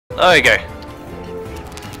There we go.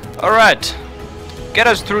 Alright. Get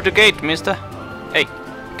us through the gate, mister. Hey,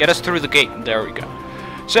 get us through the gate. There we go.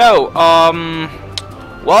 So,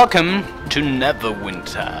 welcome to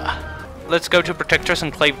Neverwinter. Let's go to Protector's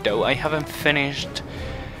Enclave though. I haven't finished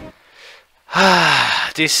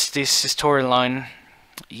this storyline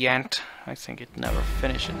yet. I think it never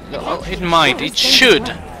finishes. Oh, it might. It should.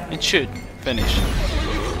 It should finish.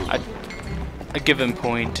 A given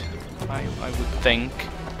point, I would think.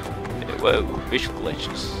 Whoa, visual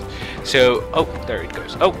glitches. So, oh, there it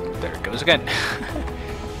goes. Oh, there it goes again.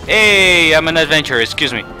 Hey, I'm an adventurer.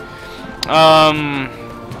 Excuse me.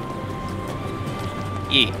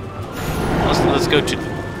 Yeah. Let's go to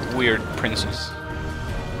Weird Princess.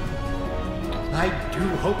 I do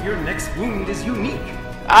hope your next wound is unique.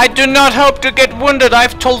 I do not hope to get wounded.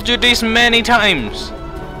 I've told you this many times.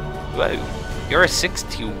 Whoa, you're a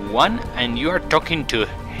 61 and you are talking to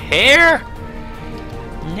hair?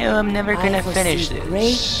 No, I'm never gonna finish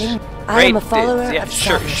this. I am a follower of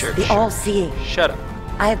Sadness, the All-Seeing. Shut up.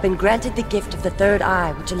 I have been granted the gift of the third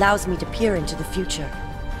eye, which allows me to peer into the future.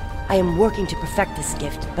 I am working to perfect this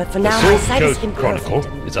gift, but for now my sight is imperfect.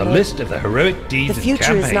 Chronicle is a list of the heroic deeds the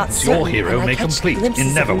future and is not campaigns certain, your hero and may I catch complete in glimpses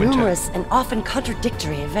of Neverwinter. numerous and often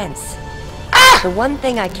contradictory events. The one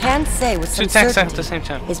thing I can say with some at the same time.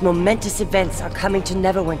 certainty is momentous events are coming to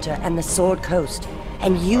Neverwinter and the Sword Coast,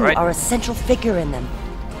 and you are a central figure in them.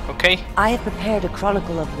 Okay. I have prepared a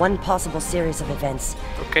chronicle of one possible series of events.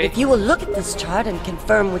 Okay. If you will look at this chart and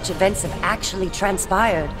confirm which events have actually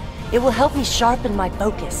transpired, it will help me sharpen my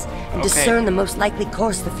focus and discern the most likely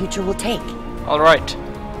course the future will take. Alright.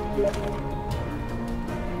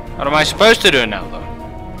 What am I supposed to do now, though?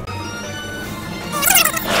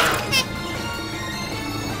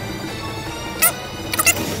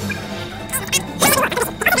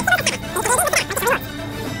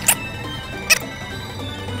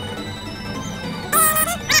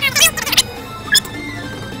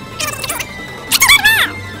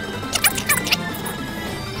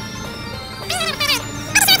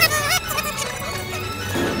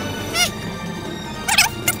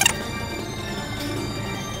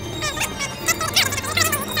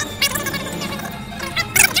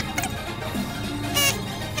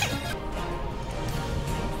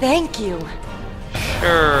 Thank you.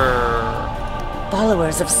 Sure.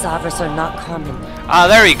 Followers of Savras are not common. Ah,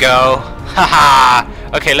 there we go. Haha.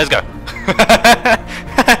 Okay, let's go.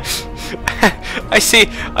 I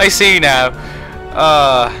see now.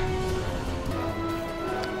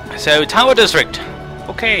 So Tower District.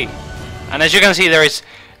 Okay. And as you can see, there is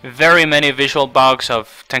very many visual bugs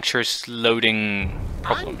of textures loading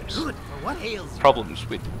problems. Problems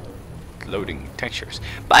with loading textures.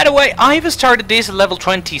 By the way, I've started this at level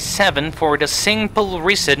 27 for the simple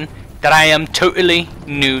reason that I am totally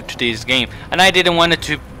new to this game, and I didn't want it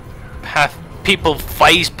to have people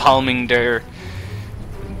face palming their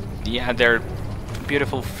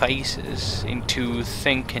beautiful faces into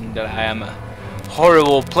thinking that I am a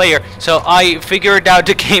horrible player. So I figured out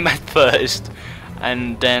the game at first,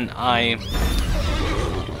 and then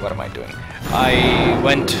what am I doing? I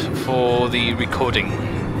went for the recording.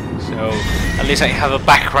 So at least I have a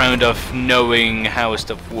background of knowing how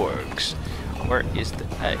stuff works. Where is the?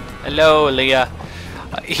 Hello, Leah.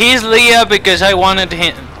 He's Leah because I wanted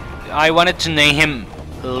to name him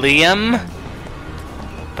Liam,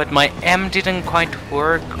 but my M didn't quite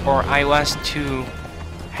work, or I was too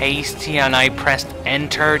hasty and I pressed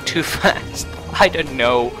enter too fast. I don't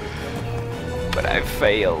know, but I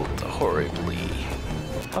failed horribly.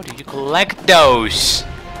 How do you collect those?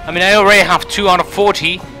 I mean, I already have 2 out of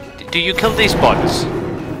 40. Do you kill these bots?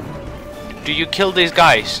 Do you kill these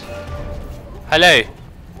guys? Hello?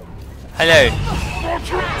 Hello?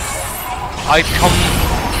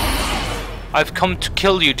 I've come to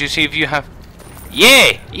kill you to see if you have...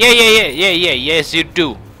 Yeah! Yes you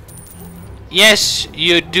do. Yes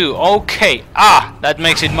you do. Okay. Ah! That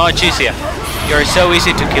makes it much easier. You're so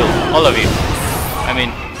easy to kill. All of you. I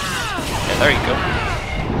mean... Yeah, there you go.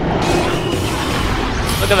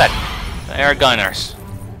 Look at that. They are gunners.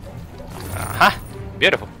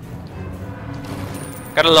 Beautiful.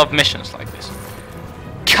 Gotta love missions like this.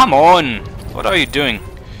 Come on! What are you doing?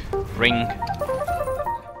 Ring.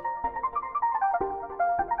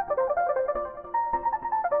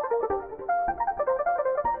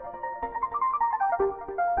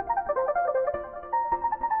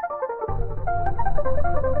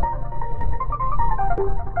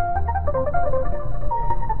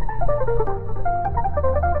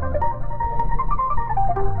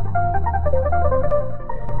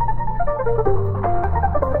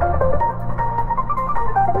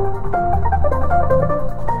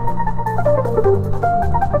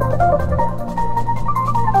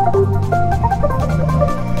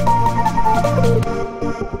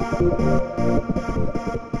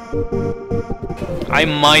 I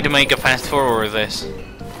might make a fast forward of this,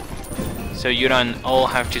 so you don't all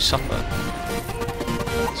have to suffer.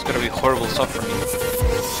 It's gonna be horrible suffering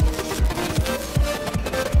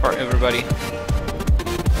for everybody.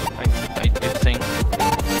 I do think.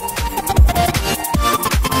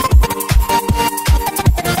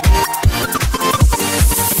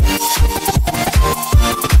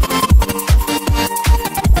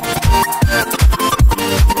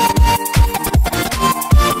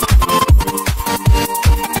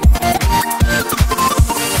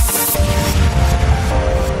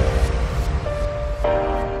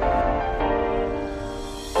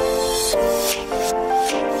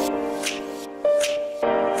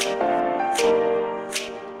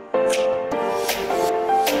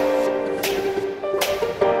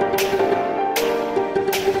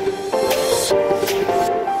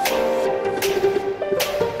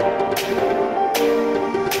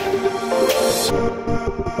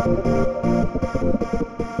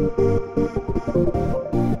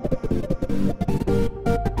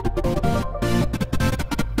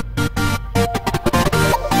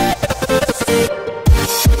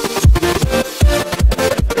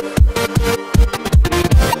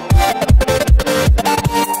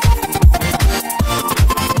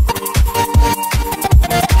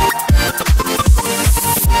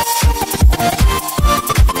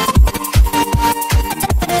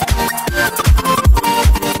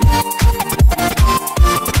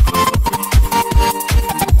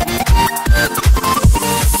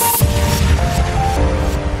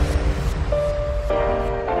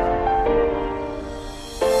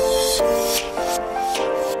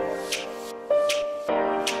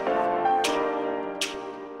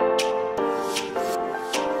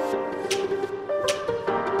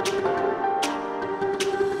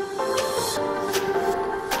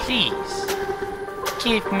 Please,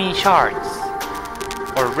 give me shards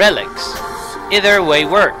or relics. Either way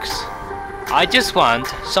works. I just want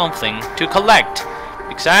something to collect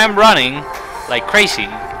because I am running like crazy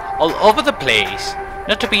all over the place,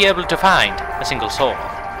 not to be able to find a single soul.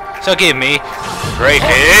 So give me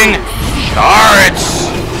freaking shards!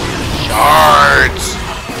 Shards!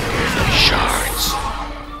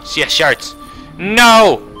 Shards! Yes, shards.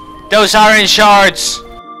 No! Those aren't shards!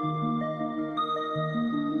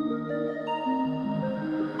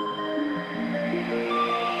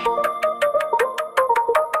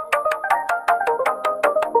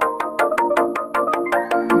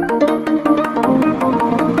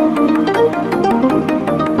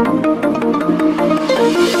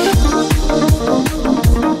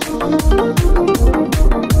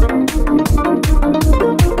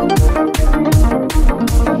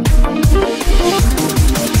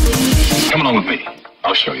 Come along with me.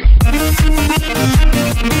 I'll show you.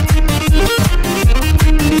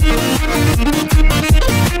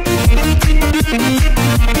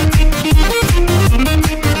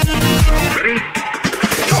 Ready?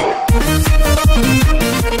 Go!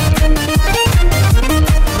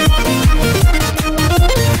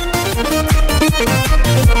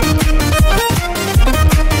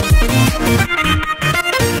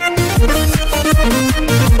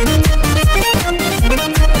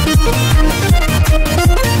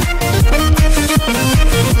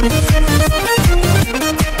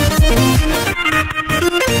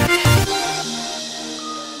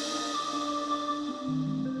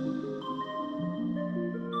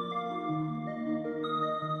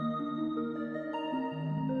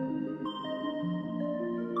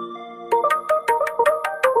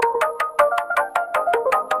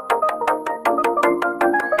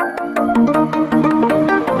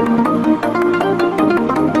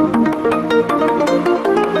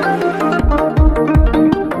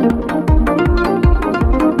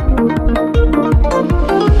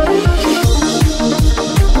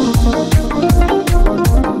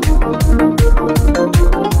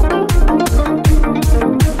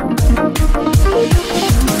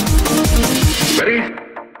 Ready?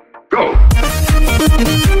 Go!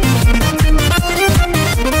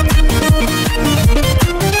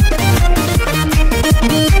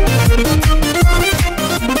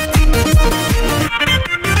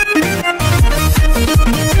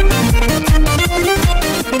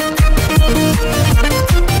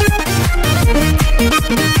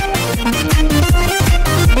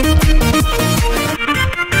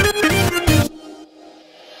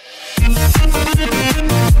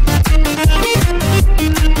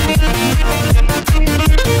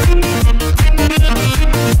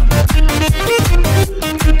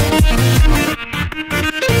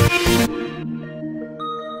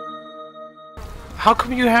 How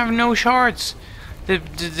come you have no shards?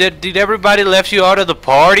 Did everybody left you out of the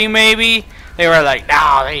party maybe? They were like,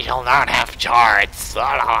 no, they shall not have shards.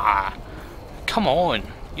 Come on,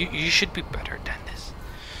 you should be better than this.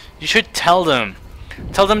 You should tell them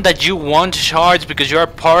that you want shards because you are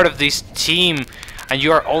part of this team and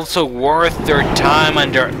you are also worth their time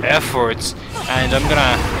and their efforts. And I'm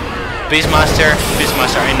gonna Beastmaster,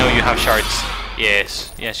 I know you have shards.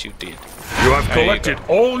 Yes, you did. You have collected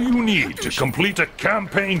all you need to complete a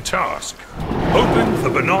campaign task. Open the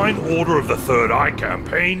Benign Order of the Third Eye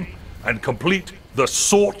campaign and complete the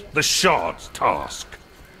Sort the Shards task.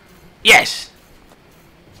 Yes,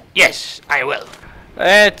 I will.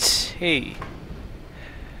 Let's see.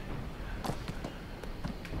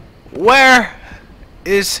 Where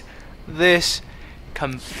is this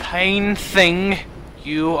campaign thing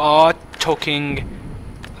you are talking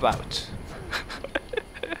about?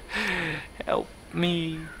 Help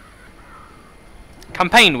me.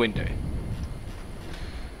 Campaign window.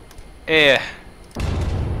 Yeah.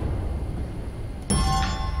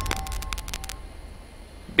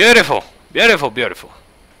 Beautiful.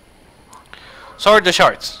 Sort the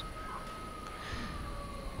shards.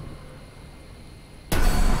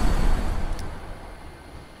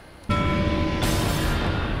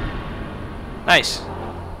 Nice.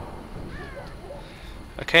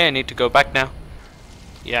 Okay, I need to go back now.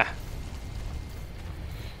 Yeah.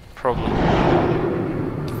 Probably.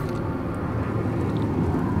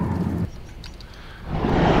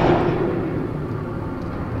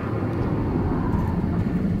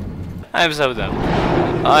 I'm so done.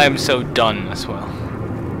 I'm so done as well.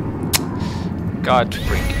 God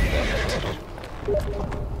freaking damn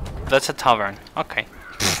it. That's a tavern. Okay.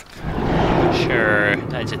 Sure,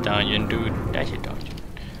 that's a dungeon, dude. That's a dungeon.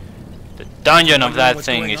 The dungeon of that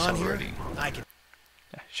thing is already...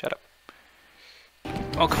 Yeah, shut up.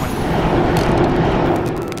 Oh, come on.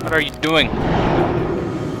 What are you doing?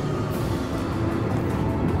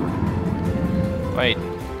 Wait.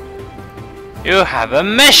 You have a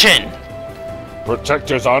mission!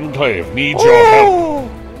 Protector's Enclave needs your help.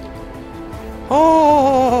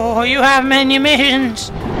 Oh, you have many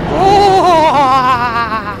missions. Oh.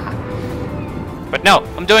 But no,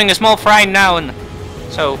 I'm doing a small fry now, and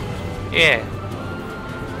so yeah,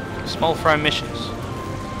 small fry missions.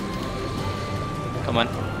 Come on.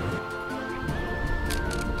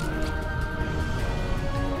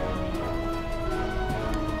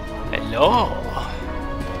 Hello.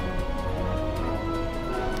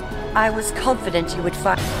 I was confident you would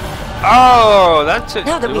find... Oh, that's it.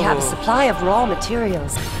 Now that we have a supply of raw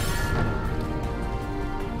materials.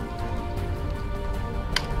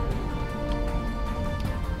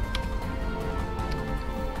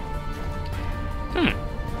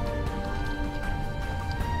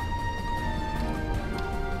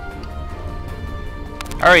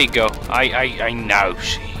 There you go. I now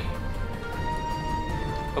see.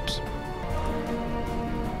 Oops.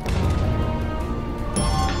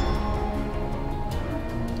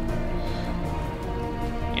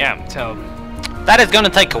 Yeah, so that is gonna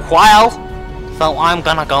take a while. So I'm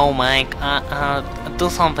gonna go make do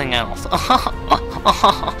something else.